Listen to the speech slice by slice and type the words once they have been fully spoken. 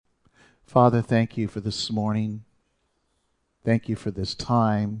Father, thank you for this morning. Thank you for this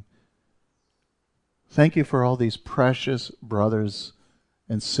time. Thank you for all these precious brothers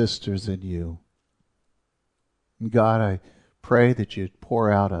and sisters in you. And God, I pray that you'd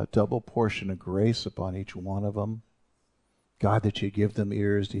pour out a double portion of grace upon each one of them. God, that you give them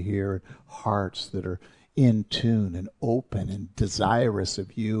ears to hear and hearts that are in tune and open and desirous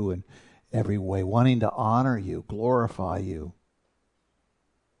of you in every way, wanting to honor you, glorify you,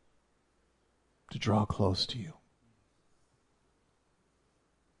 to draw close to you.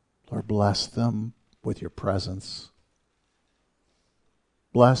 Lord, bless them with your presence.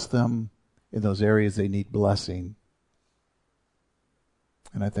 Bless them in those areas they need blessing.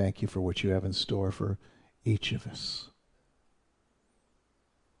 And I thank you for what you have in store for each of us.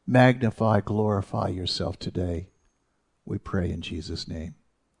 Magnify, glorify yourself today. We pray in Jesus' name.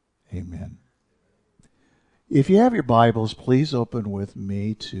 Amen. If you have your Bibles, please open with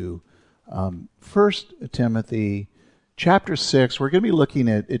me to 1 Timothy chapter 6. We're going to be looking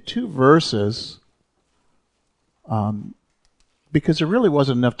at two verses because there really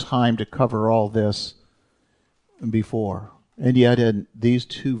wasn't enough time to cover all this before. And yet in these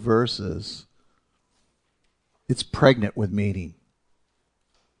two verses, it's pregnant with meaning.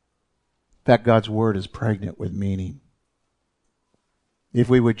 In fact, God's Word is pregnant with meaning. If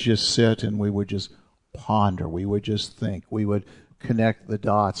we would just sit and we would just ponder, we would just think, we would connect the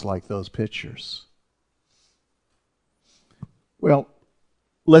dots like those pictures. Well,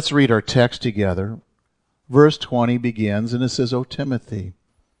 let's read our text together. Verse 20 begins, and it says, O Timothy,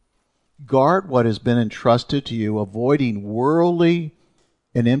 guard what has been entrusted to you, avoiding worldly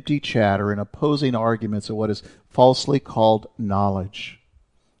and empty chatter and opposing arguments of what is falsely called knowledge,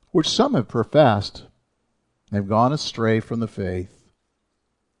 which some have professed, have gone astray from the faith.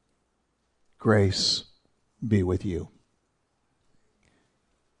 Grace be with you.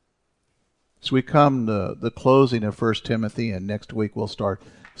 So we come to the closing of 1 Timothy, and next week we'll start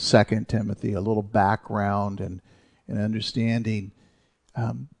 2 Timothy, a little background and understanding.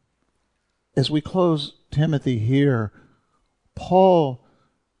 As we close Timothy here, Paul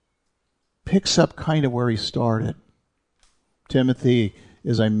picks up kind of where he started. Timothy,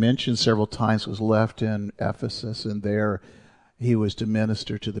 as I mentioned several times, was left in Ephesus, and there he was to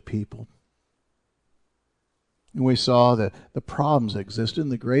minister to the people. And we saw that the problems that existed, and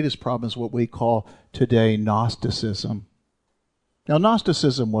the greatest problem is what we call today Gnosticism. Now,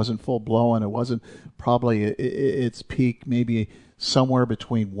 Gnosticism wasn't full-blown. It wasn't probably its peak maybe somewhere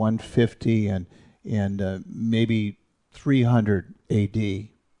between 150 and maybe 300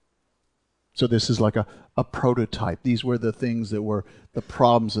 A.D. So this is like a prototype. These were the things that were the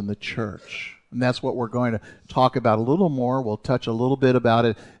problems in the church. And that's what we're going to talk about a little more. We'll touch a little bit about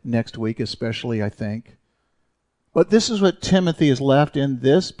it next week, especially, I think. But this is what Timothy is left in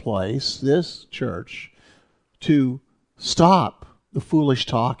this place, this church, to stop the foolish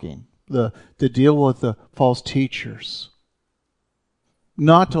talking, to deal with the false teachers,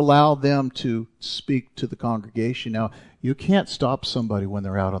 not to allow them to speak to the congregation. Now, you can't stop somebody when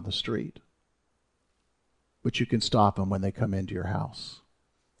they're out on the street, but you can stop them when they come into your house.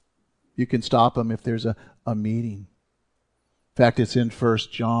 You can stop them if there's a meeting. In fact, it's in 1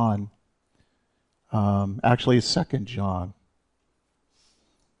 John. Actually, it's 2 John.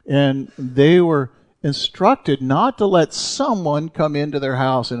 And they were instructed not to let someone come into their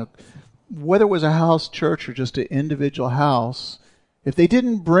house, and whether it was a house church or just an individual house, if they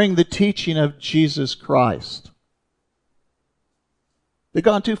didn't bring the teaching of Jesus Christ. They've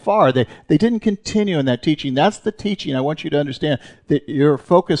gone too far. They didn't continue in that teaching. That's the teaching I want you to understand that you're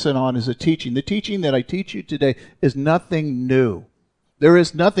focusing on is a teaching. The teaching that I teach you today is nothing new. There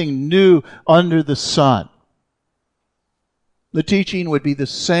is nothing new under the sun. The teaching would be the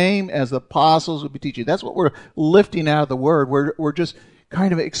same as the apostles would be teaching. That's what we're lifting out of the Word. We're just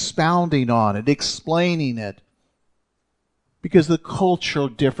kind of expounding on it, explaining it. Because the cultural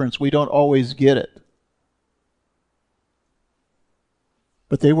difference, we don't always get it.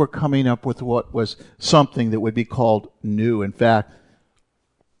 But they were coming up with what was something that would be called new. In fact,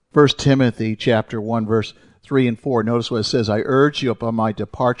 1 Timothy chapter 1, verse 3 and 4. Notice what it says. I urge you upon my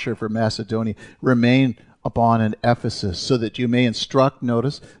departure for Macedonia, remain upon in Ephesus, so that you may instruct,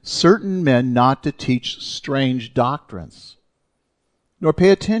 notice, certain men not to teach strange doctrines, nor pay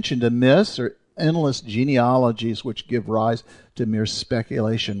attention to myths or endless genealogies which give rise to mere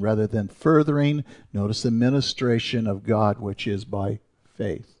speculation, rather than furthering, notice, the ministration of God which is by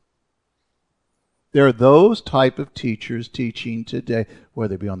faith. There are those type of teachers teaching today,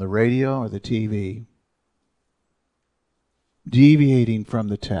 whether it be on the radio or the TV, deviating from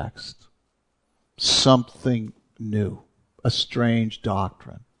the text, something new, a strange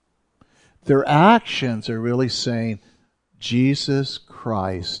doctrine. Their actions are really saying, Jesus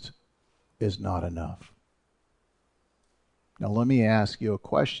Christ is not enough. Now let me ask you a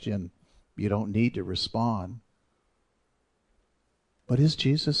question. You don't need to respond. But is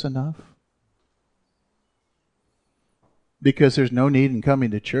Jesus enough? Because there's no need in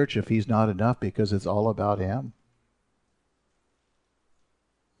coming to church if He's not enough, because it's all about Him.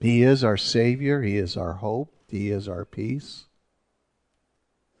 He is our Savior. He is our hope. He is our peace.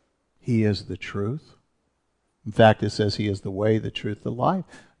 He is the truth. In fact, it says He is the way, the truth, the life.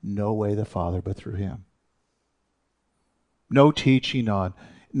 No way to the Father but through Him. No teaching on,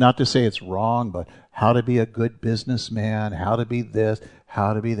 not to say it's wrong, but how to be a good businessman, how to be this,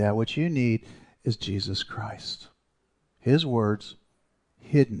 how to be that. What you need is Jesus Christ. His words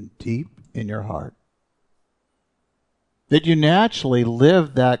hidden deep in your heart. That you naturally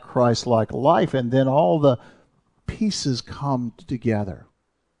live that Christ-like life, and then all the pieces come together.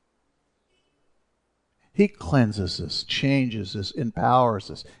 He cleanses us, changes us, empowers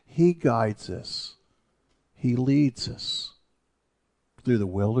us. He guides us. He leads us through the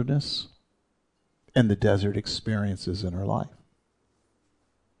wilderness and the desert experiences in our life.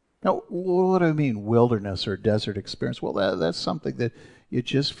 Now, what do I mean, wilderness or desert experience? Well, that's something that you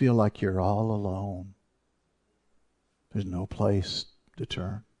just feel like you're all alone. There's no place to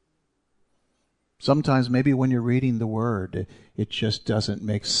turn. Sometimes maybe when you're reading the Word, it just doesn't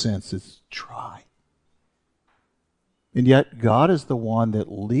make sense. It's dry. And yet God is the one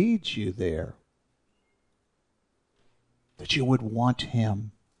that leads you there. That you would want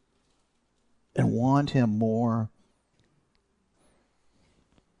Him and want Him more.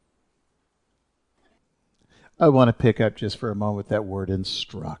 I want to pick up just for a moment that word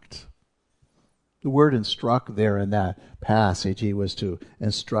instruct. The word instruct there in that passage, He was to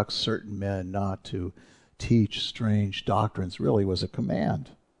instruct certain men not to teach strange doctrines, really was a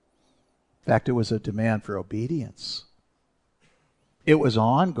command. In fact, it was a demand for obedience. It was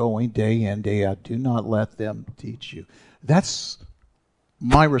ongoing, day in, day out. Do not let them teach you. That's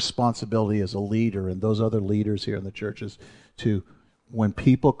my responsibility as a leader, and those other leaders here in the churches, to, when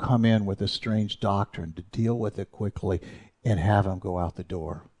people come in with a strange doctrine, to deal with it quickly and have them go out the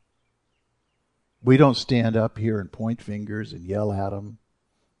door. We don't stand up here and point fingers and yell at them.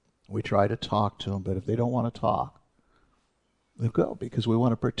 We try to talk to them, but if they don't want to talk, they'll go, because we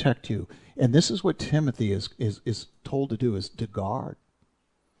want to protect you. And this is what Timothy is told to do, is to guard.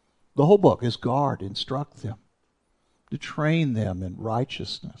 The whole book is guard, instruct them, to train them in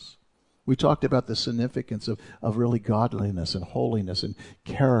righteousness. We talked about the significance of really godliness and holiness, and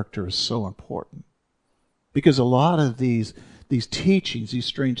character is so important. Because a lot of these teachings, these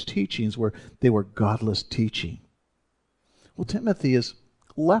strange teachings, they were godless teaching. Well, Timothy is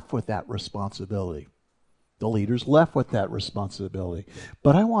left with that responsibility. The leader's left with that responsibility.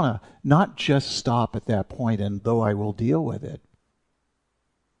 But I want to not just stop at that point, and though I will deal with it.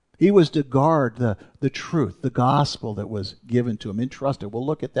 He was to guard the truth, the gospel that was given to him, entrusted. We'll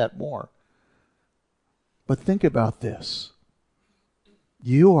look at that more. But think about this.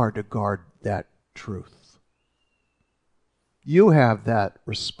 You are to guard that truth. You have that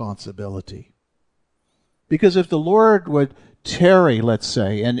responsibility. Because if the Lord would tarry, let's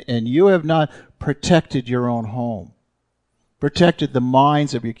say, and you have not protected your own home, protected the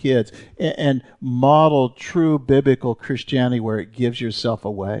minds of your kids, and modeled true biblical Christianity where it gives yourself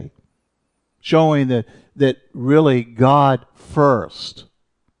away, showing that really God first,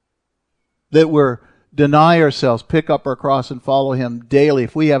 that we're deny ourselves, pick up our cross and follow Him daily.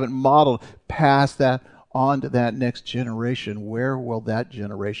 If we haven't modeled, pass that on to that next generation, where will that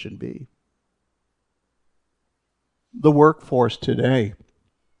generation be? The workforce today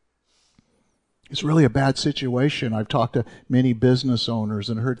is really a bad situation. I've talked to many business owners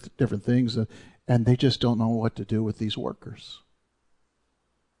and heard different things, and they just don't know what to do with these workers.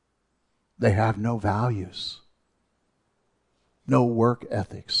 They have no values, no work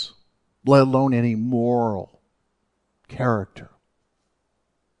ethics, let alone any moral character.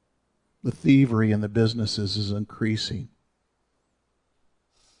 The thievery in the businesses is increasing.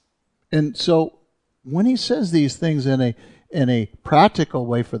 And so when he says these things in a practical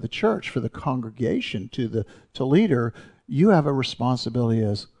way for the church, for the congregation, to leader, you have a responsibility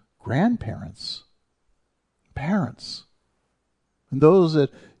as grandparents, parents, and those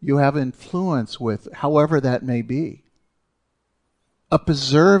that you have influence with, however that may be, of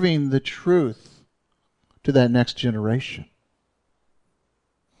preserving the truth to that next generation.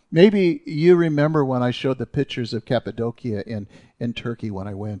 Maybe you remember when I showed the pictures of Cappadocia in Turkey when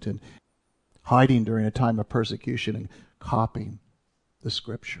I went, and hiding during a time of persecution and copying the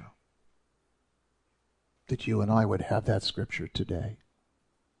Scripture. That you and I would have that Scripture today.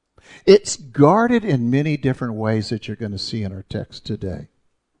 It's guarded in many different ways that you're going to see in our text today.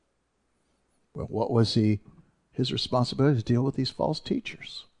 Well, what was his responsibility? To deal with these false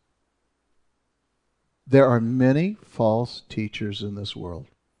teachers. There are many false teachers in this world.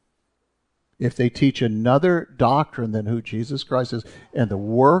 If they teach another doctrine than who Jesus Christ is and the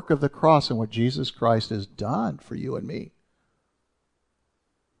work of the cross and what Jesus Christ has done for you and me,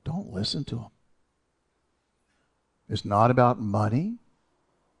 don't listen to them. It's not about money.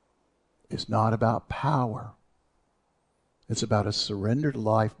 It's not about power. It's about a surrendered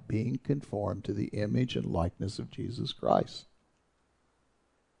life being conformed to the image and likeness of Jesus Christ.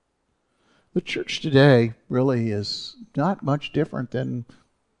 The church today really is not much different than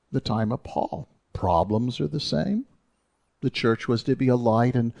the time of Paul. Problems are the same. The church was to be a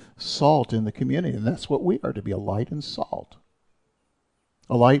light and salt in the community, and that's what we are, to be a light and salt.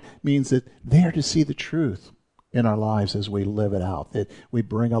 A light means that they are to see the truth in our lives as we live it out, that we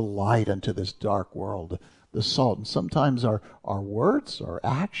bring a light into this dark world, the salt. And sometimes our words, our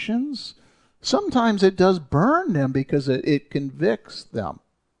actions, sometimes it does burn them because it convicts them.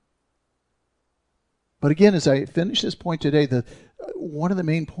 But again, as I finish this point today, one of the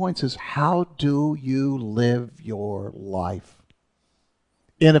main points is, how do you live your life?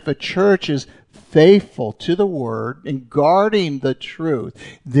 And if a church is faithful to the Word and guarding the truth,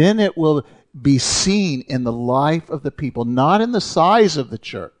 then it will be seen in the life of the people, not in the size of the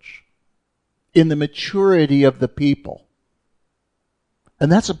church, in the maturity of the people.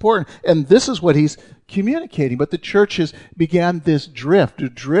 And that's important. And this is what he's communicating. But the church has began this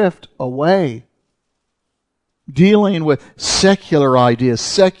drift away, dealing with secular ideas,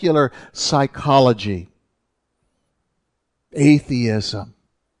 secular psychology, atheism,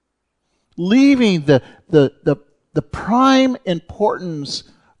 leaving the prime importance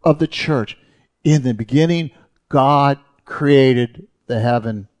of the church. In the beginning, God created the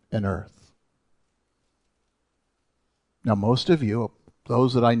heaven and earth. Now, most of you,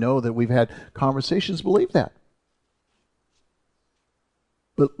 those that I know that we've had conversations, believe that.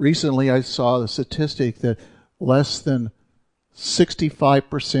 But recently I saw the statistic that less than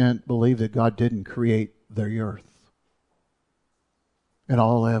 65% believe that God didn't create the earth and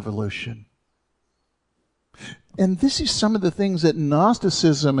all evolution. And this is some of the things that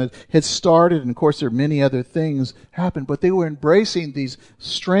Gnosticism had started, and of course there are many other things happened, but they were embracing these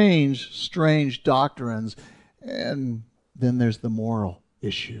strange doctrines. And then there's the moral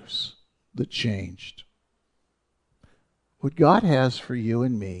issues that changed. What God has for you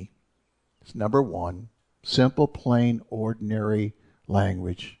and me is, number one, simple, plain, ordinary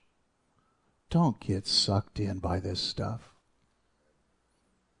language. Don't get sucked in by this stuff.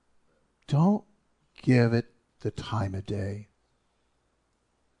 Don't give it the time of day.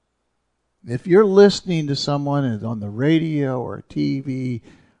 If you're listening to someone on the radio or TV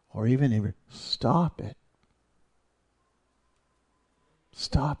or even stop it.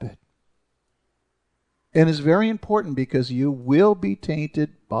 Stop it. And it's very important, because you will be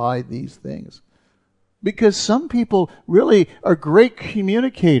tainted by these things. Because some people really are great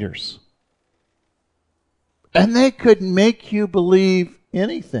communicators. And they could make you believe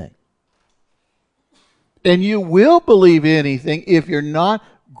anything. And you will believe anything if you're not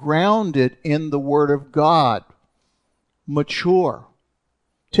grounded in the Word of God. Mature.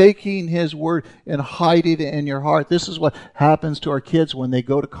 Taking His Word and hiding it in your heart. This is what happens to our kids when they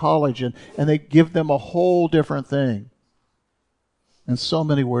go to college, and they give them a whole different thing. In so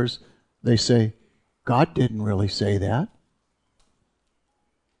many words, they say, God didn't really say that.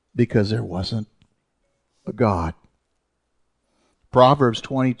 Because there wasn't a God. Proverbs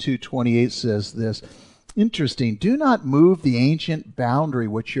 22:28 says this. Interesting. Do not move the ancient boundary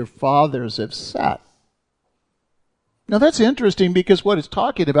which your fathers have set. Now that's interesting, because what it's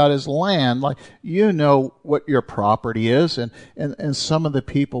talking about is land. Like, you know what your property is, and some of the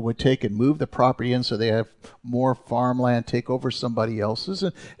people would take and move the property in so they have more farmland, take over somebody else's.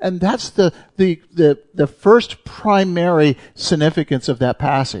 And that's the first primary significance of that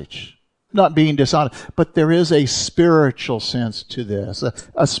passage. Not being dishonest, but there is a spiritual sense to this.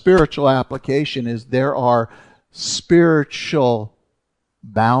 A spiritual application is there are spiritual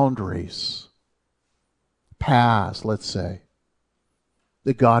boundaries, paths, let's say,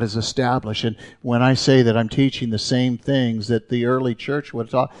 that God has established. And when I say that I'm teaching the same things that the early church would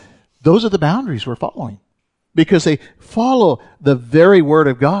have taught, those are the boundaries we're following, because they follow the very Word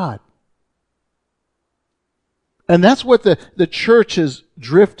of God. And that's what the church has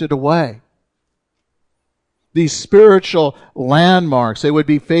drifted away. These spiritual landmarks, they would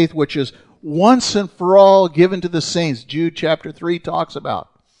be faith which is once and for all given to the saints. Jude chapter 3 talks about.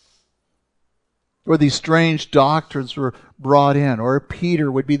 Or these strange doctrines were brought in. Or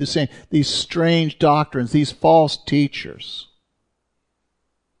Peter would be the same. These strange doctrines, these false teachers.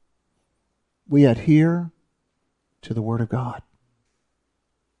 We adhere to the Word of God.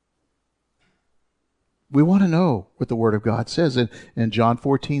 We want to know what the Word of God says. In John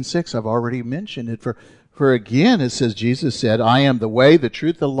 14:6, I've already mentioned it. For again, it says, Jesus said, I am the way, the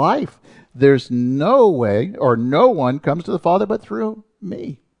truth, the life. There's no way, or no one comes to the Father but through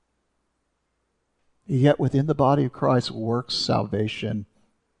me. Yet within the body of Christ, works salvation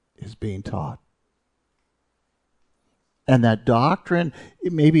is being taught. And that doctrine,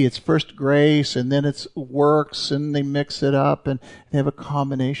 maybe it's first grace, and then it's works, and they mix it up, and they have a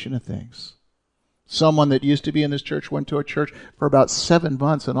combination of things. Someone that used to be in this church went to a church for about 7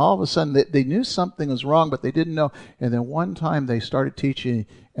 months, and all of a sudden they knew something was wrong, but they didn't know. And then one time they started teaching,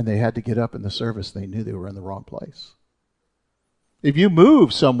 and they had to get up in the service. They knew they were in the wrong place. If you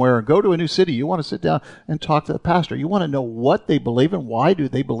move somewhere and go to a new city, you want to sit down and talk to the pastor. You want to know what they believe and why do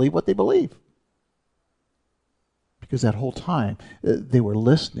they believe what they believe. Because that whole time they were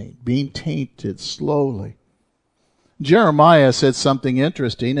listening, being tainted slowly. Jeremiah said something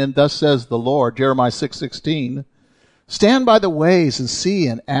interesting, and thus says the Lord, Jeremiah 6:16, stand by the ways and see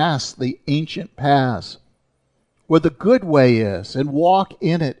and ask the ancient paths, where the good way is, and walk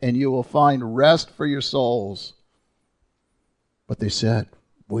in it, and you will find rest for your souls. But they said,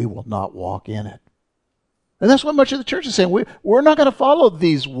 we will not walk in it. And that's what much of the church is saying. We're not going to follow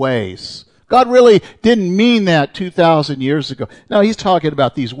these ways. God really didn't mean that 2,000 years ago. Now, he's talking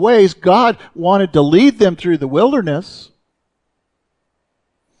about these ways. God wanted to lead them through the wilderness.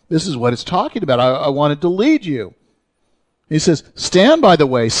 This is what it's talking about. I wanted to lead you. He says, stand by the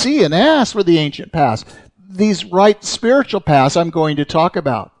way, see and ask for the ancient paths. These right spiritual paths I'm going to talk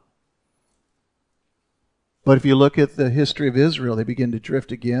about. But if you look at the history of Israel, they begin to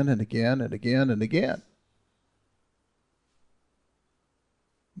drift again and again and again and again.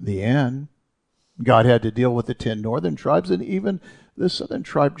 In the end, God had to deal with the 10 northern tribes and even the southern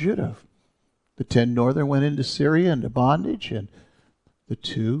tribe Judah. The 10 northern went into Syria into bondage, and the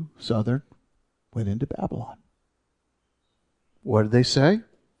 2 southern went into Babylon. What did they say?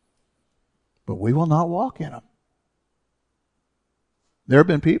 But we will not walk in them. There have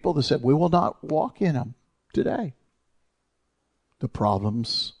been people that said, we will not walk in them today. The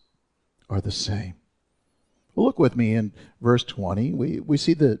problems are the same. Well, look with me in verse 20. We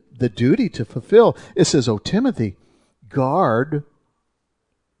see the duty to fulfill. It says, O Timothy, guard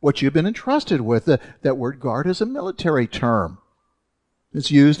what you've been entrusted with. That word guard is a military term.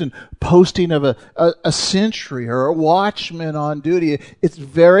 It's used in posting of a sentry or a watchman on duty. It's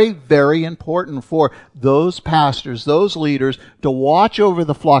very, very important for those pastors, those leaders, to watch over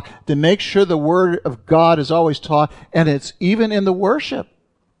the flock, to make sure the Word of God is always taught, and it's even in the worship,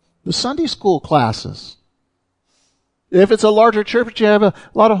 the Sunday school classes. If it's a larger church, you have a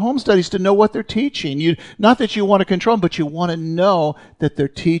lot of home studies to know what they're teaching. Not that you want to control them, but you want to know that they're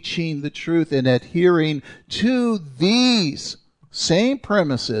teaching the truth and adhering to these same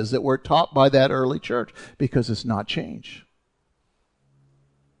premises that were taught by that early church, because it's not change.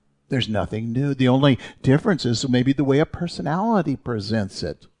 There's nothing new. The only difference is maybe the way a personality presents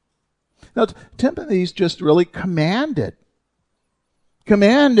it. Now, Timothy's just really commanded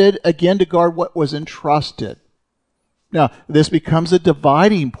again to guard what was entrusted. Now, this becomes a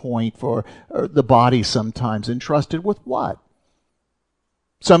dividing point for the body sometimes. Entrusted with what?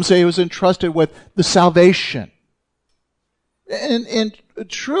 Some say it was entrusted with the salvation. And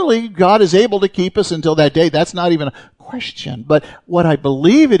truly, God is able to keep us until that day. That's not even a question. But what I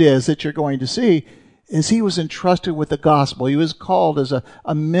believe it is that you're going to see is he was entrusted with the gospel. He was called as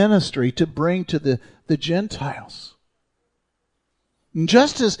a ministry to bring to the Gentiles. And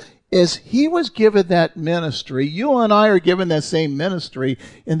just as he was given that ministry, you and I are given that same ministry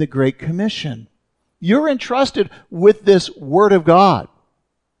in the Great Commission. You're entrusted with this Word of God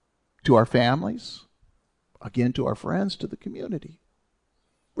to our families, again, to our friends, to the community.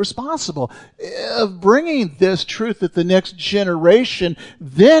 Responsible of bringing this truth that the next generation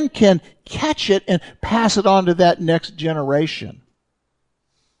then can catch it and pass it on to that next generation.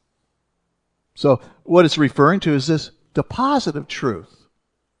 So what it's referring to is this deposit of truth.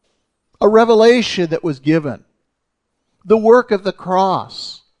 A revelation that was given. The work of the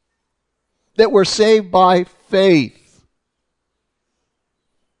cross. That we're saved by faith.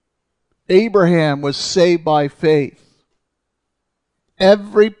 Abraham was saved by faith.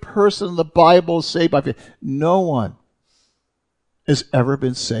 Every person in the Bible is saved by faith. No one has ever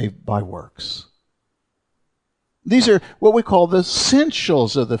been saved by works. These are what we call the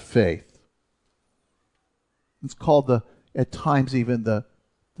essentials of the faith. It's called at times even the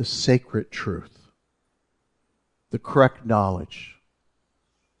sacred truth. the correct knowledge,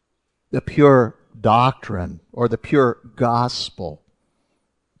 the pure doctrine, or the pure gospel.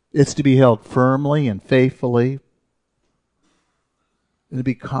 It's to be held firmly and faithfully, and to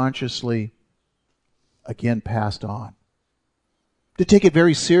be consciously, again, passed on. To take it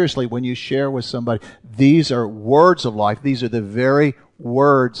very seriously when you share with somebody. These are words of life. These are the very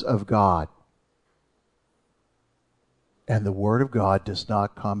words of God. And the Word of God does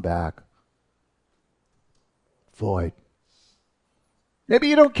not come back void. Maybe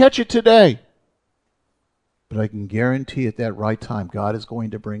you don't catch it today, but I can guarantee at that right time, God is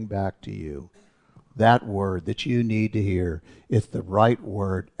going to bring back to you that word that you need to hear. It's the right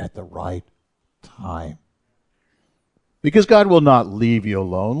word at the right time. Because God will not leave you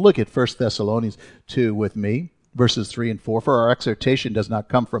alone. Look at 1 Thessalonians 2 with me, verses 3 and 4. For our exhortation does not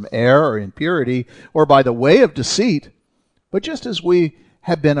come from error or impurity or by the way of deceit, but just as we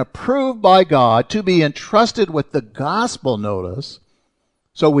have been approved by God to be entrusted with the gospel, notice,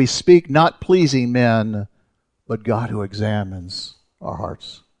 so we speak not pleasing men, but God who examines our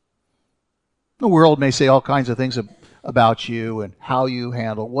hearts. The world may say all kinds of things about you and how you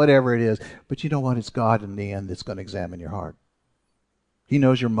handle whatever it is, but you know what? It's God in the end that's going to examine your heart. He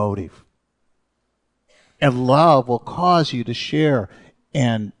knows your motive. And love will cause you to share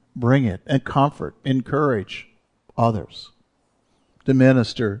and bring it and comfort, encourage others, to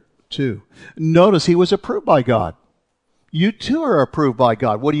minister to. Notice he was approved by God. You too are approved by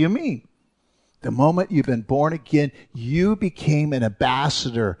God. What do you mean? The moment you've been born again, you became an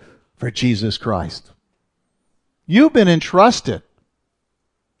ambassador for Jesus Christ. You've been entrusted.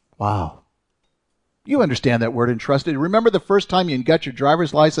 Wow. You understand that word, entrusted. Remember the first time you got your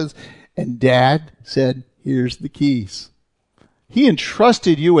driver's license and Dad said, here's the keys. He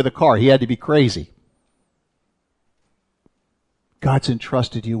entrusted you with a car. He had to be crazy. God's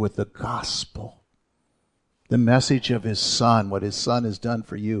entrusted you with the gospel, the message of His Son, what His Son has done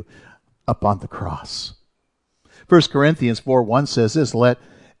for you up on the cross. 1 Corinthians 4:1 says this, let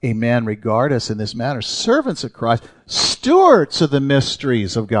a man regard us in this manner, servants of Christ, stewards of the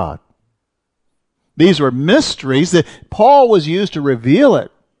mysteries of God. These were mysteries that Paul was used to reveal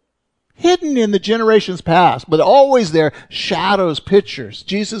it, hidden in the generations past, but always there, shadows, pictures.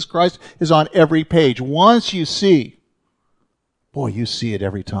 Jesus Christ is on every page. Once you see, boy, you see it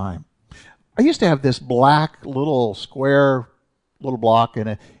every time. I used to have this black little square little block,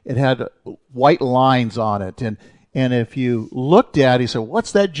 and it had white lines on it. And if you looked at it, you said,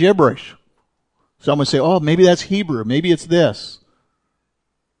 what's that gibberish? Someone would say, oh, maybe that's Hebrew. Maybe it's this.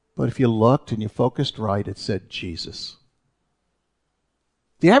 But if you looked and you focused right, it said Jesus.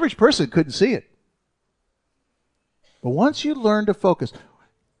 The average person couldn't see it. But once you learn to focus,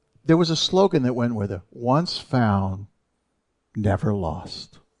 there was a slogan that went with it. Once found, never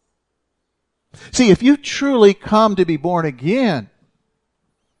lost. See, if you truly come to be born again,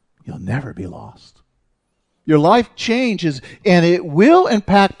 you'll never be lost. Your life changes, and it will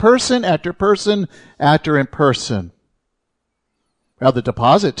impact person after person after person. Now, the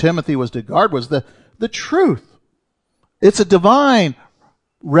deposit Timothy was to guard was the truth. It's a divine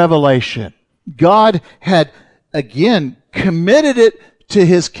revelation. God had, again, committed it to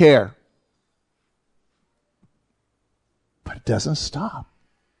His care. But it doesn't stop.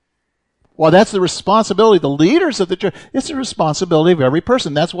 Well, that's the responsibility of the leaders of the church. It's the responsibility of every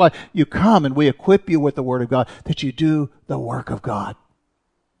person. That's why you come and we equip you with the Word of God, that you do the work of God.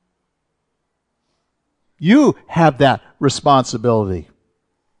 You have that responsibility.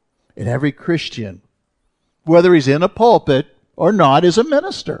 And every Christian, whether he's in a pulpit or not, is a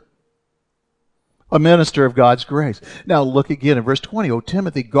minister of God's grace. Now look again in verse 20. O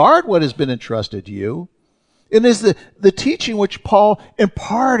Timothy, guard what has been entrusted to you. It is the teaching which Paul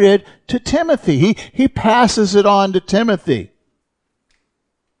imparted to Timothy. He passes it on to Timothy.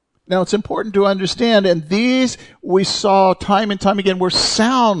 Now it's important to understand, and these we saw time and time again were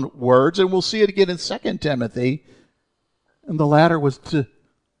sound words, and we'll see it again in 2 Timothy. And the latter was to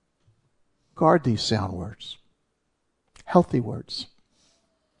guard these sound words. Healthy words.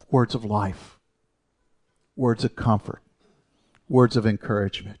 Words of life. Words of comfort. Words of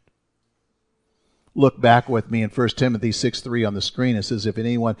encouragement. Look back with me in 1 Timothy 6:3 on the screen. It says, if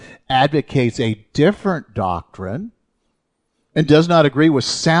anyone advocates a different doctrine and does not agree with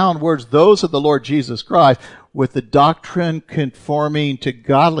sound words, those of the Lord Jesus Christ, with the doctrine conforming to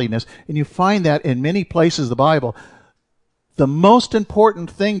godliness, and you find that in many places of the Bible, the most important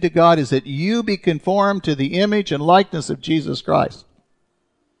thing to God is that you be conformed to the image and likeness of Jesus Christ.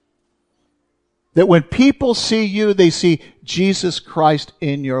 That when people see you, they see Jesus Christ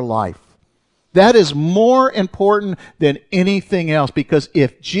in your life. That is more important than anything else, because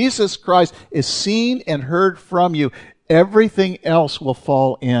if Jesus Christ is seen and heard from you, everything else will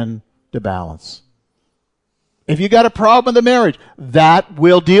fall into balance. If you got a problem with the marriage, that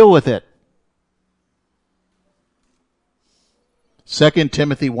will deal with it. 2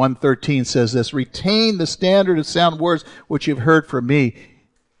 Timothy 1:13 says this, retain the standard of sound words which you've heard from me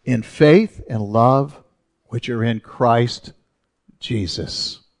in faith and love which are in Christ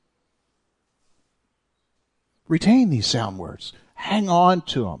Jesus. Retain these sound words. Hang on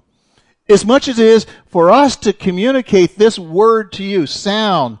to them. As much as it is for us to communicate this word to you,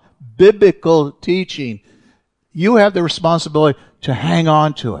 sound, biblical teaching, you have the responsibility to hang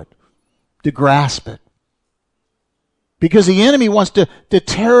on to it, to grasp it. Because the enemy wants to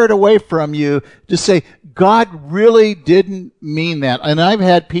tear it away from you, to say, God really didn't mean that. And I've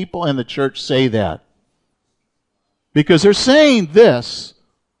had people in the church say that. Because they're saying this,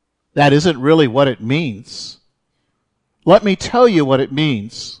 that isn't really what it means. Let me tell you what it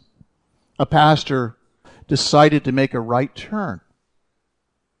means. A pastor decided to make a right turn.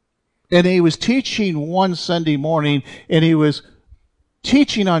 And he was teaching one Sunday morning, and he was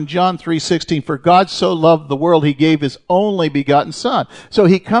teaching on John 3:16, for God so loved the world, he gave his only begotten son. So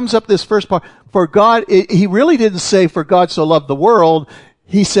he comes up this first part, for God, he really didn't say, for God so loved the world.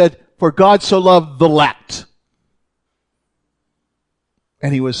 He said, for God so loved the elect.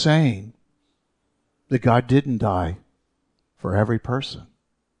 And he was saying that God didn't die for every person.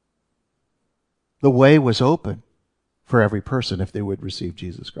 The way was open for every person if they would receive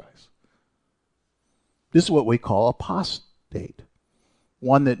Jesus Christ. This is what we call apostate.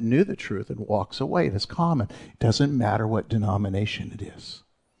 One that knew the truth and walks away. That's common. It doesn't matter what denomination it is.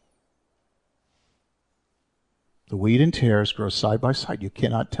 The wheat and tares grow side by side. You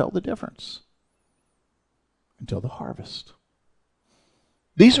cannot tell the difference until the harvest.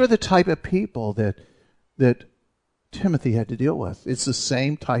 These are the type of people that Timothy had to deal with. It's the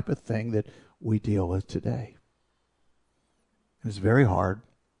same type of thing that we deal with today. And it's very hard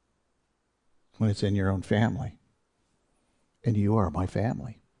when it's in your own family. And you are my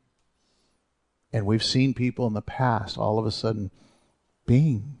family. And we've seen people in the past all of a sudden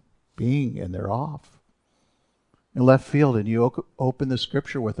being, and they're off. In left field, and you open the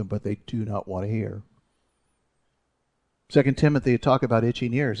scripture with them, but they do not want to hear. 2 Timothy talk about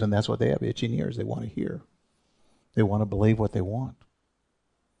itching ears, and that's what they have, itching ears. They want to hear. They want to believe what they want.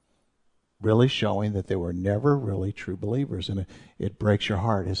 Really showing that they were never really true believers. And it breaks your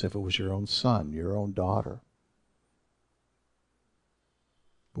heart as if it was your own son, your own daughter.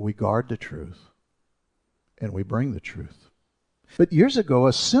 But we guard the truth, and we bring the truth. But years ago,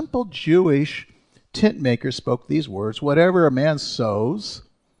 a simple Jewish tent maker spoke these words, whatever a man sows,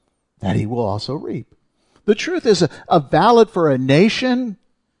 that he will also reap. The truth is a valid for a nation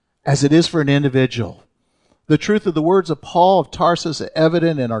as it is for an individual. The truth of the words of Paul of Tarsus is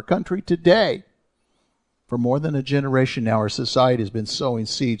evident in our country today. For more than a generation now, our society has been sowing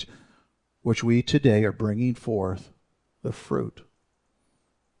seeds which we today are bringing forth the fruit.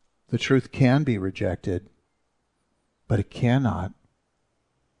 The truth can be rejected, but it cannot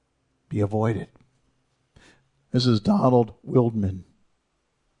be avoided. This is Donald Wildman.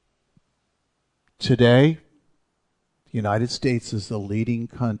 Today, the United States is the leading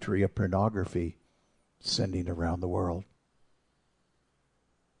country of pornography sending around the world.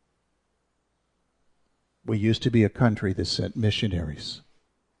 We used to be a country that sent missionaries,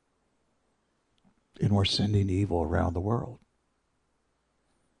 and we're sending evil around the world.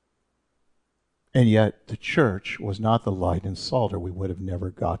 And yet the church was not the light and salt, or we would have never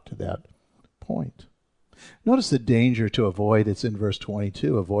got to that point. Notice the danger to avoid. It's in verse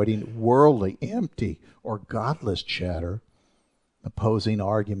 22, avoiding worldly, empty, or godless chatter, opposing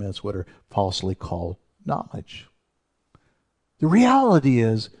arguments, what are falsely called knowledge. The reality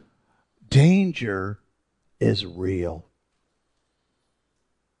is, danger is real.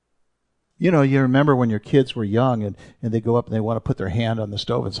 You know, you remember when your kids were young and they go up and they want to put their hand on the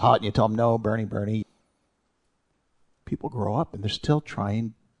stove, it's hot, and you tell them, no, Bernie. People grow up and they're still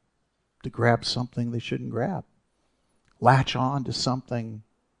trying to grab something they shouldn't grab. Latch on to something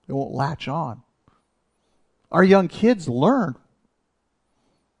they won't latch on. Our young kids learn,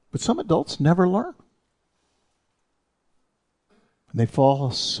 but some adults never learn. And they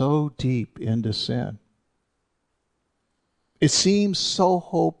fall so deep into sin. It seems so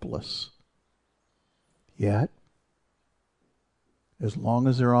hopeless. Yet, as long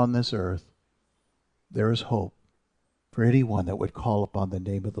as they're on this earth, there is hope for anyone that would call upon the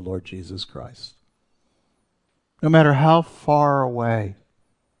name of the Lord Jesus Christ. No matter how far away,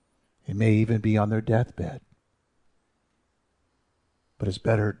 it may even be on their deathbed. But it's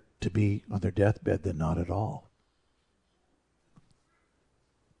better to be on their deathbed than not at all.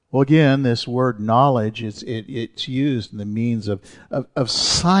 Well, again, this word knowledge, it's used in the means of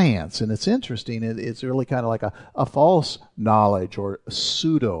science, and it's interesting. It's really kind of like a false knowledge or a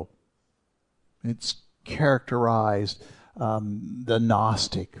pseudo. It's characterized the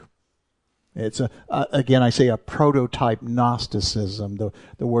Gnostic. It's again, I say a prototype Gnosticism.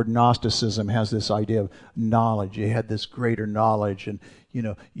 The word Gnosticism has this idea of knowledge. You had this greater knowledge, and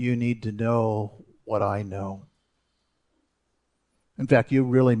you need to know what I know. In fact, you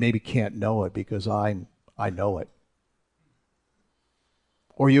really maybe can't know it because I know it.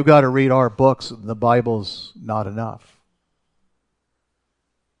 Or you got to read our books, and the Bible's not enough.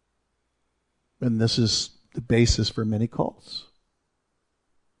 And this is the basis for many cults.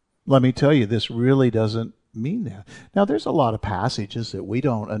 Let me tell you, this really doesn't mean that. Now, there's a lot of passages that we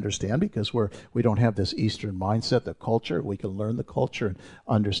don't understand because we don't have this Eastern mindset, the culture. We can learn the culture and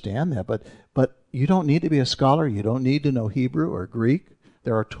understand that. But you don't need to be a scholar. You don't need to know Hebrew or Greek.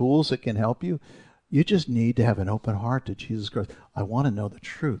 There are tools that can help you. You just need to have an open heart to Jesus Christ. I want to know the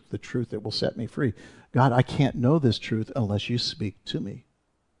truth that will set me free. God, I can't know this truth unless you speak to me.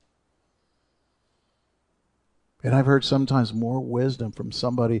 And I've heard sometimes more wisdom from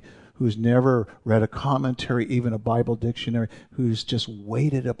somebody who's never read a commentary, even a Bible dictionary, who's just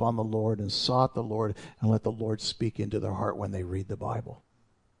waited upon the Lord and sought the Lord and let the Lord speak into their heart when they read the Bible.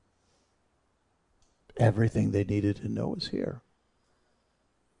 Everything they needed to know is here.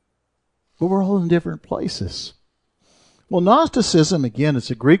 But we're all in different places. Well, Gnosticism, again, it's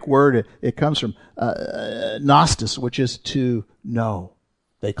a Greek word. It comes from gnostis, which is to know.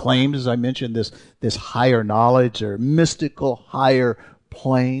 They claimed, as I mentioned, this higher knowledge or mystical higher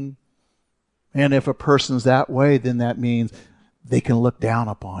plane. And if a person's that way, then that means they can look down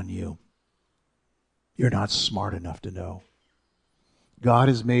upon you. You're not smart enough to know. God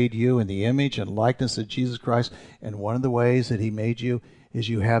has made you in the image and likeness of Jesus Christ, and one of the ways that He made you is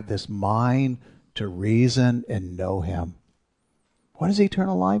you have this mind to reason and know Him. What is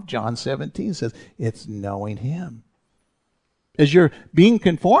eternal life? John 17 says it's knowing Him. As you're being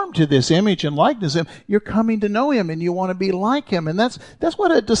conformed to this image and likeness of Him, you're coming to know Him and you want to be like Him. And that's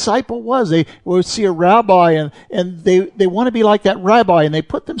what a disciple was. They would see a rabbi and they want to be like that rabbi, and they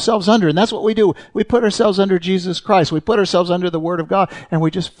put themselves under. And that's what we do. We put ourselves under Jesus Christ. We put ourselves under the Word of God, and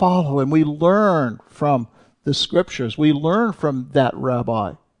we just follow and we learn from the Scriptures. We learn from that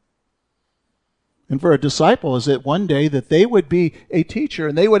rabbi. And for a disciple, is it one day that they would be a teacher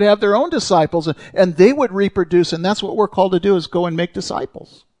and they would have their own disciples and they would reproduce. And that's what we're called to do, is go and make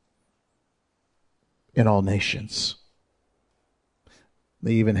disciples in all nations.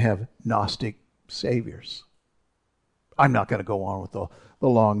 They even have Gnostic saviors. I'm not going to go on with the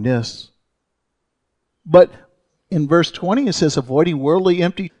long list. But in verse 20 it says, avoiding worldly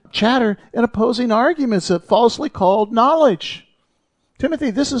empty chatter and opposing arguments that falsely called knowledge. Timothy,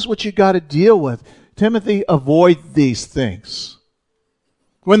 this is what you got to deal with. Timothy, avoid these things.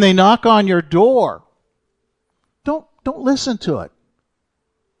 When they knock on your door, don't listen to it.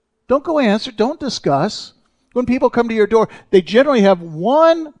 Don't go answer. Don't discuss. When people come to your door, they generally have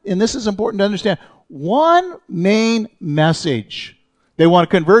one, and this is important to understand, one main message. They want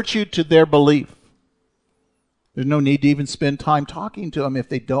to convert you to their belief. There's no need to even spend time talking to them if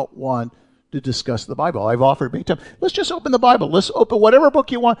they don't want to discuss the Bible. I've offered many times, let's just open the Bible. Let's open whatever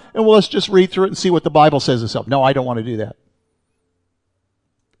book you want, and let's just read through it and see what the Bible says itself. No, I don't want to do that.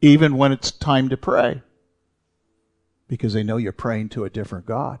 Even when it's time to pray. Because they know you're praying to a different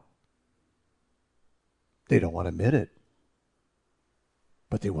God. They don't want to admit it.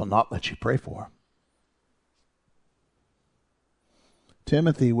 But they will not let you pray for them.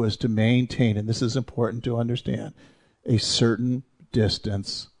 Timothy was to maintain, and this is important to understand, a certain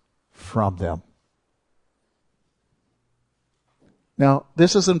distance from them. Now,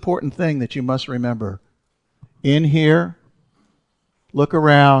 this is an important thing that you must remember. In here, look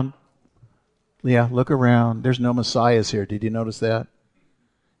around. Yeah, look around. There's no messiahs here. Did you notice that?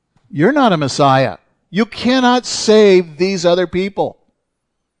 You're not a messiah. You cannot save these other people.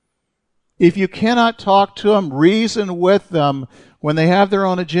 If you cannot talk to them, reason with them when they have their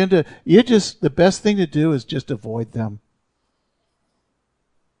own agenda, the best thing to do is just avoid them.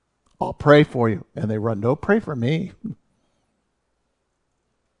 I'll pray for you. And they run, no, pray for me.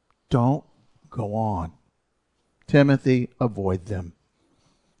 Don't go on. Timothy, avoid them.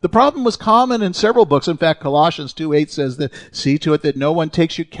 The problem was common in several books. In fact, Colossians 2:8 says that, see to it that no one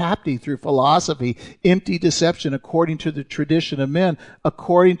takes you captive through philosophy, empty deception, according to the tradition of men,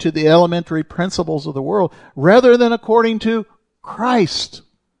 according to the elementary principles of the world, rather than according to Christ.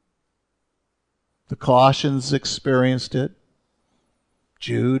 The Colossians experienced it.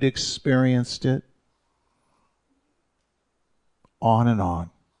 Jude experienced it. On and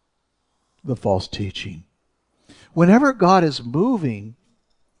on. The false teaching. Whenever God is moving,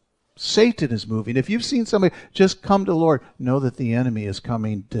 Satan is moving. If you've seen somebody just come to the Lord, know that the enemy is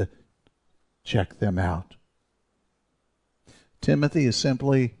coming to check them out. Timothy is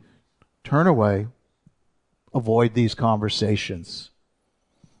simply turn away, avoid these conversations.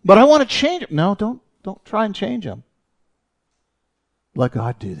 But I want to change them. No, don't try and change them. Let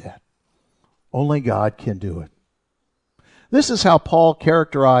God do that. Only God can do it. This is how Paul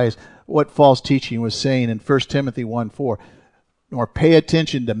characterized what false teaching was saying in 1 Timothy 1:4. Nor pay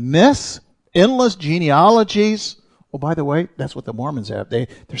attention to myths, endless genealogies. Oh, by the way, that's what the Mormons have. They're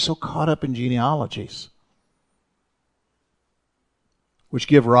so caught up in genealogies, which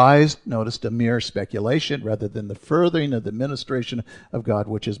give rise, notice, to mere speculation rather than the furthering of the ministration of God,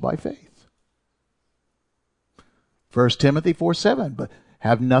 which is by faith. 1 Timothy 4:7, but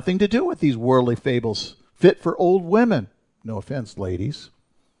have nothing to do with these worldly fables fit for old women. No offense, ladies.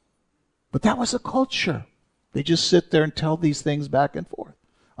 But that was a culture. They just sit there and tell these things back and forth.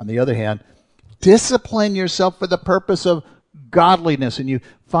 On the other hand, discipline yourself for the purpose of godliness. And you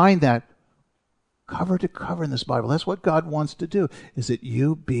find that cover to cover in this Bible. That's what God wants to do, is that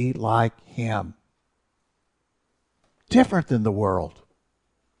you be like Him. Different than the world.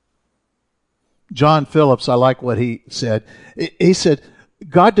 John Phillips, I like what he said. He said,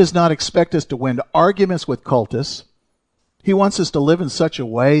 God does not expect us to win arguments with cultists. He wants us to live in such a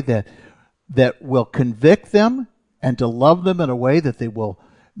way that will convict them and to love them in a way that they will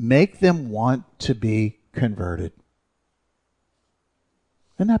make them want to be converted.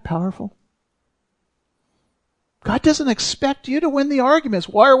 Isn't that powerful? God doesn't expect you to win the arguments.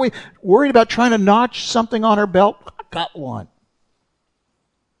 Why are we worried about trying to notch something on our belt? I got one.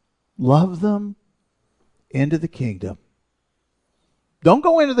 Love them into the kingdom. Don't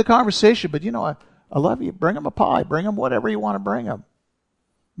go into the conversation, but I love you. Bring them a pie. Bring them whatever you want to bring them.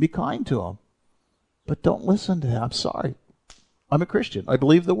 Be kind to them. But don't listen to them. I'm sorry. I'm a Christian. I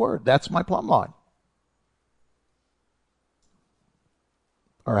believe the Word. That's my plumb line.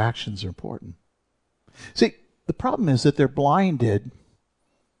 Our actions are important. See, the problem is that they're blinded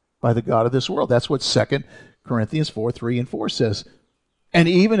by the god of this world. That's what 2 Corinthians 4:3 and 4 says. And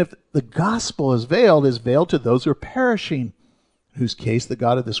even if the gospel is veiled to those who are perishing, in whose case the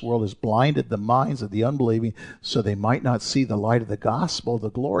god of this world has blinded the minds of the unbelieving so they might not see the light of the gospel, the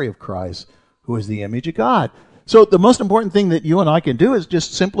glory of Christ, who is the image of God. So the most important thing that you and I can do is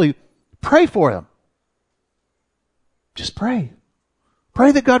just simply pray for them. Just pray.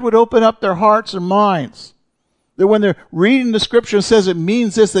 Pray that God would open up their hearts and minds. That when they're reading the scripture and says it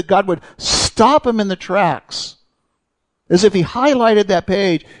means this, that God would stop them in the tracks. As if He highlighted that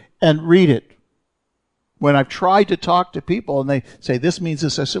page and read it. When I've tried to talk to people and they say, this means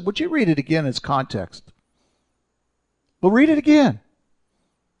this, I said, would you read it again in its context? Well, read it again.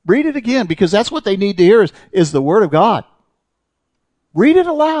 Read it again, because that's what they need to hear is the Word of God. Read it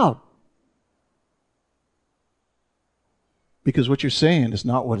aloud. Because what you're saying is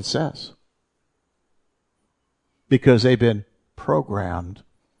not what it says. Because they've been programmed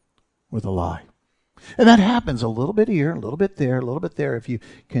with a lie. And that happens a little bit here, a little bit there, a little bit there, if you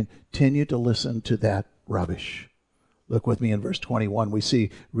continue to listen to that rubbish. Look with me in verse 21. We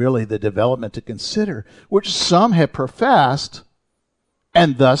see really the development to consider, which some have professed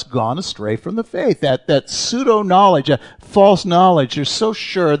and thus gone astray from the faith. That pseudo-knowledge, that false knowledge, they're so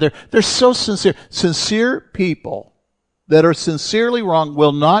sure, they're so sincere. Sincere people that are sincerely wrong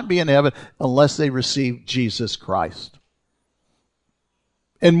will not be in heaven unless they receive Jesus Christ.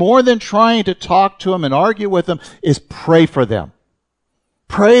 And more than trying to talk to them and argue with them is pray for them.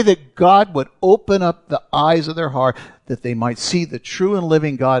 Pray that God would open up the eyes of their heart that they might see the true and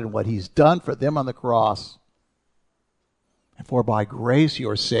living God and what He's done for them on the cross. And for by grace you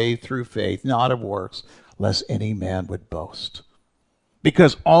are saved through faith, not of works, lest any man would boast.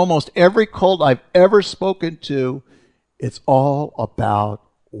 Because almost every cult I've ever spoken to, it's all about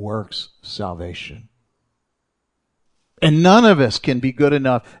works salvation. And none of us can be good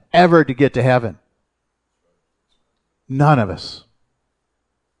enough ever to get to heaven. None of us.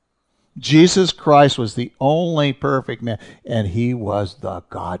 Jesus Christ was the only perfect man, and He was the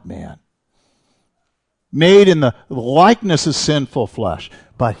God-man. Made in the likeness of sinful flesh,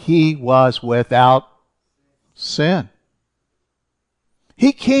 but He was without sin.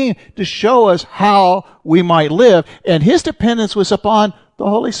 He came to show us how we might live, and His dependence was upon the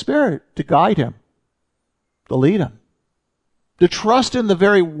Holy Spirit to guide Him, to lead Him, to trust in the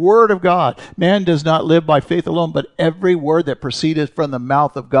very Word of God. Man does not live by faith alone, but every word that proceedeth from the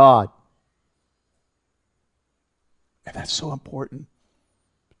mouth of God. And that's so important.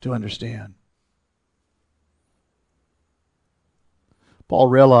 to understand. Paul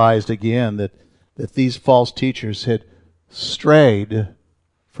realized again that these false teachers had strayed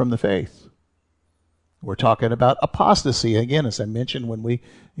from the faith. We're talking about apostasy. Again, as I mentioned, when we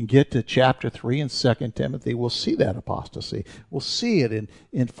get to chapter 3 in 2 Timothy, we'll see that apostasy. We'll see it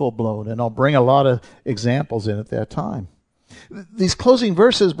in full blown, and I'll bring a lot of examples in at that time. These closing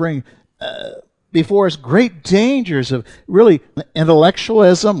verses bring before us great dangers of really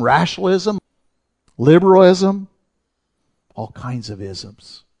intellectualism, rationalism, liberalism, all kinds of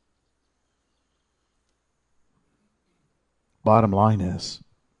isms. Bottom line is,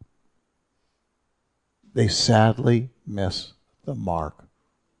 they sadly miss the mark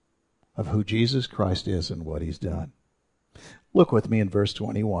of who Jesus Christ is and what He's done. Look with me in verse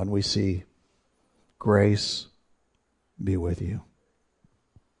 21. We see, grace be with you.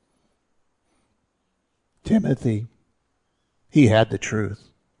 Timothy, he had the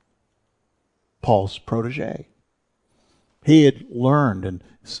truth. Paul's protege. He had learned and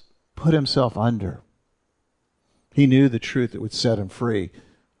put himself under. He knew the truth that would set him free.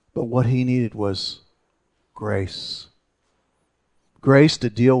 But what he needed was grace. Grace to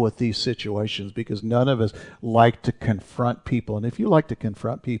deal with these situations, because none of us like to confront people. And if you like to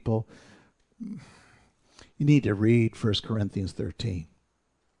confront people, you need to read 1 Corinthians 13.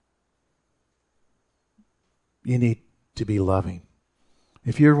 You need to be loving.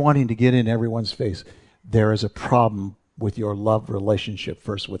 If you're wanting to get in everyone's face, there is a problem with your love relationship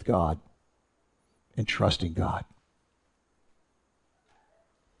first with God and trusting God.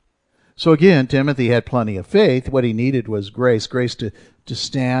 So again, Timothy had plenty of faith. What he needed was grace to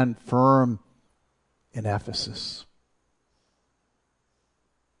stand firm in Ephesus.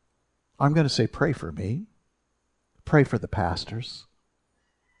 I'm going to say, pray for me. Pray for the pastors.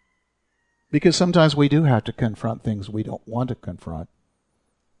 Because sometimes we do have to confront things we don't want to confront.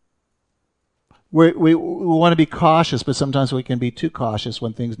 We want to be cautious, but sometimes we can be too cautious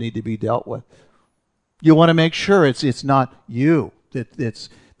when things need to be dealt with. You want to make sure it's not you that's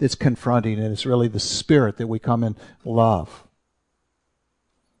confronting, and it's really the Spirit that we come in love.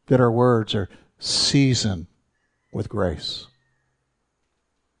 That our words are seasoned with grace.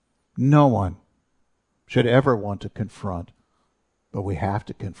 No one should ever want to confront, but we have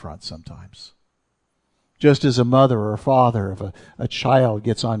to confront sometimes. Just as a mother or a father, if a child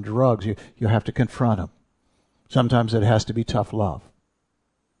gets on drugs, you have to confront him. Sometimes it has to be tough love.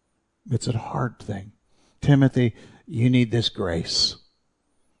 It's a hard thing. Timothy, you need this grace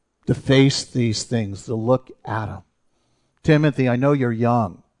to face these things, to look at them. Timothy, I know you're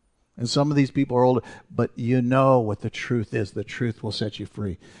young, and some of these people are older, but you know what the truth is. The truth will set you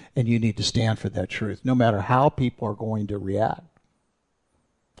free, and you need to stand for that truth, no matter how people are going to react.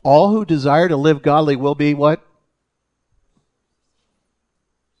 All who desire to live godly will be what?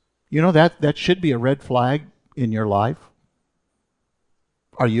 You know, that should be a red flag in your life.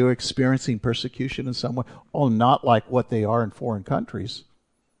 Are you experiencing persecution in some way? Oh, not like what they are in foreign countries.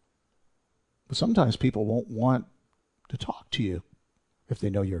 But sometimes people won't want to talk to you if they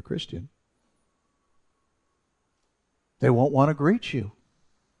know you're a Christian. They won't want to greet you.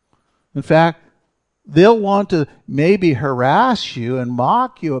 In fact, they'll want to maybe harass you and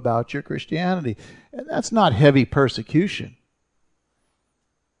mock you about your Christianity. And that's not heavy persecution.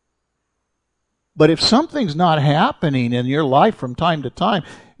 But if something's not happening in your life from time to time,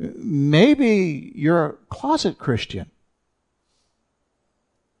 maybe you're a closet Christian.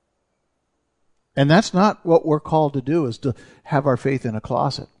 And that's not what we're called to do, is to have our faith in a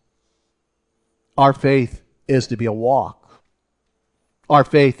closet. Our faith is to be a walk. Our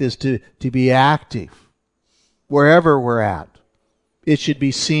faith is to be active wherever we're at. It should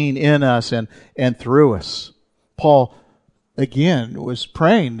be seen in us and through us. Paul, again, was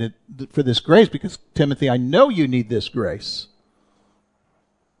praying for this grace because, Timothy, I know you need this grace.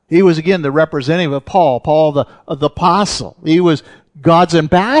 He was, again, the representative of Paul the apostle. He was God's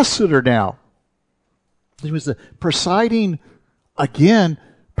ambassador now. He was the presiding, again,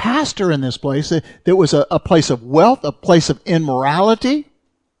 pastor in this place. That was a place of wealth, a place of immorality.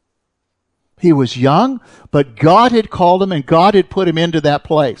 He was young, but God had called him and God had put him into that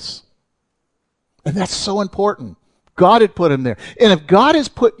place. And that's so important. God had put him there. And if God has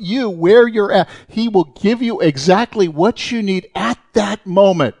put you where you're at, He will give you exactly what you need at that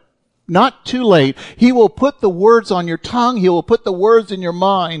moment. Not too late. He will put the words on your tongue. He will put the words in your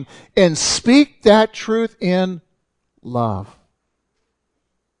mind and speak that truth in love.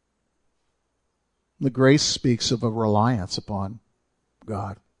 The grace speaks of a reliance upon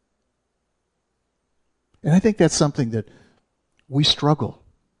God. And I think that's something that we struggle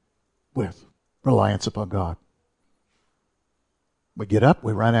with, reliance upon God. We get up,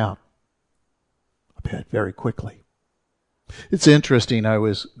 we run out of bed very quickly. It's interesting. I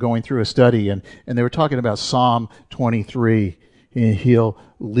was going through a study and they were talking about Psalm 23. And He'll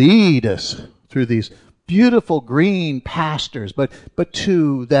lead us through these beautiful green pastures. But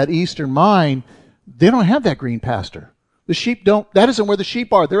to that eastern mind, they don't have that green pasture. The sheep that isn't where the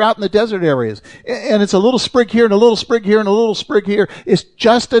sheep are. They're out in the desert areas. And it's a little sprig here and a little sprig here and a little sprig here. It's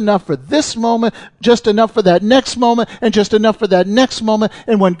just enough for this moment, just enough for that next moment, and just enough for that next moment.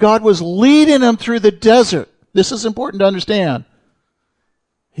 And when God was leading them through the desert, this is important to understand,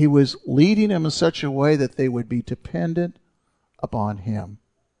 He was leading them in such a way that they would be dependent upon Him.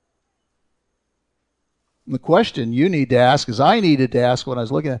 And the question you need to ask, as I needed to ask when I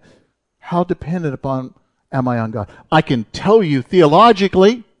was looking at, how dependent am I on God? I can tell you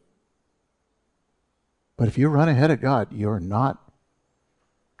theologically, but if you run ahead of God, you're not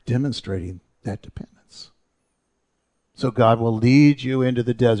demonstrating that dependence. So God will lead you into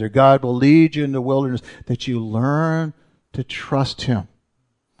the desert. God will lead you into the wilderness, that you learn to trust Him.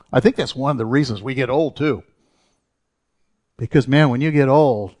 I think that's one of the reasons we get old too. Because, man, when you get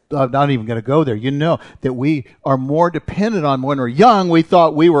old, I'm not even going to go there. You know that we are more dependent on when we're young. We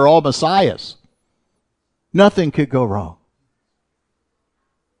thought we were all messiahs. Nothing could go wrong.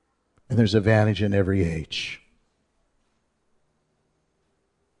 And there's advantage in every age.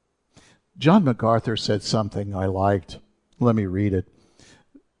 John MacArthur said something I liked. Let me read it.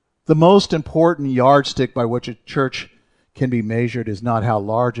 The most important yardstick by which a church can be measured is not how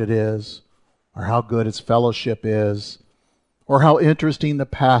large it is, or how good its fellowship is, or how interesting the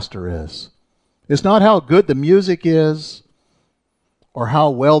pastor is. It's not how good the music is, or how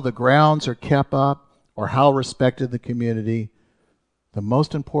well the grounds are kept up, or how respected the community. The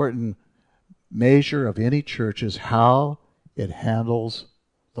most important measure of any church is how it handles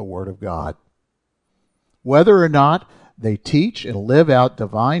the Word of God. Whether or not they teach and live out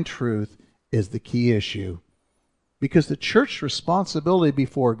divine truth is the key issue. Because the church's responsibility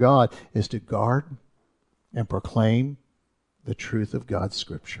before God is to guard and proclaim the truth of God's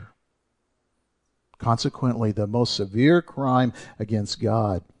Scripture. Consequently, the most severe crime against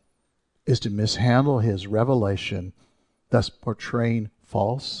God is to mishandle His revelation, thus portraying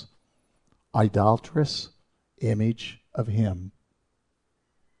false, idolatrous image of Him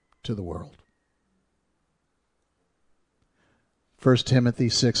to the world. 1 Timothy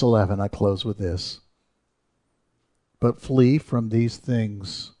 6:11, I close with this. But flee from these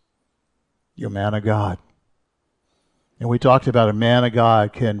things, you man of God. And we talked about a man of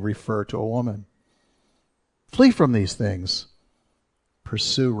God can refer to a woman. Flee from these things.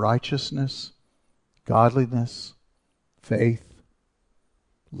 Pursue righteousness, godliness, faith,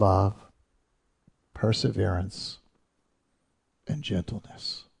 love, perseverance, and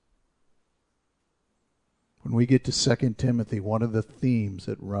gentleness. When we get to 2 Timothy, one of the themes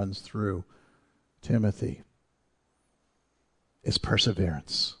that runs through Timothy is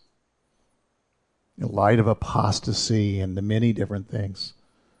perseverance. In light of apostasy and the many different things,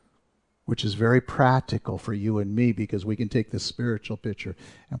 which is very practical for you and me, because we can take this spiritual picture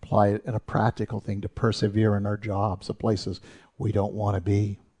and apply it in a practical thing to persevere in our jobs, the places we don't want to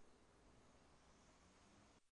be.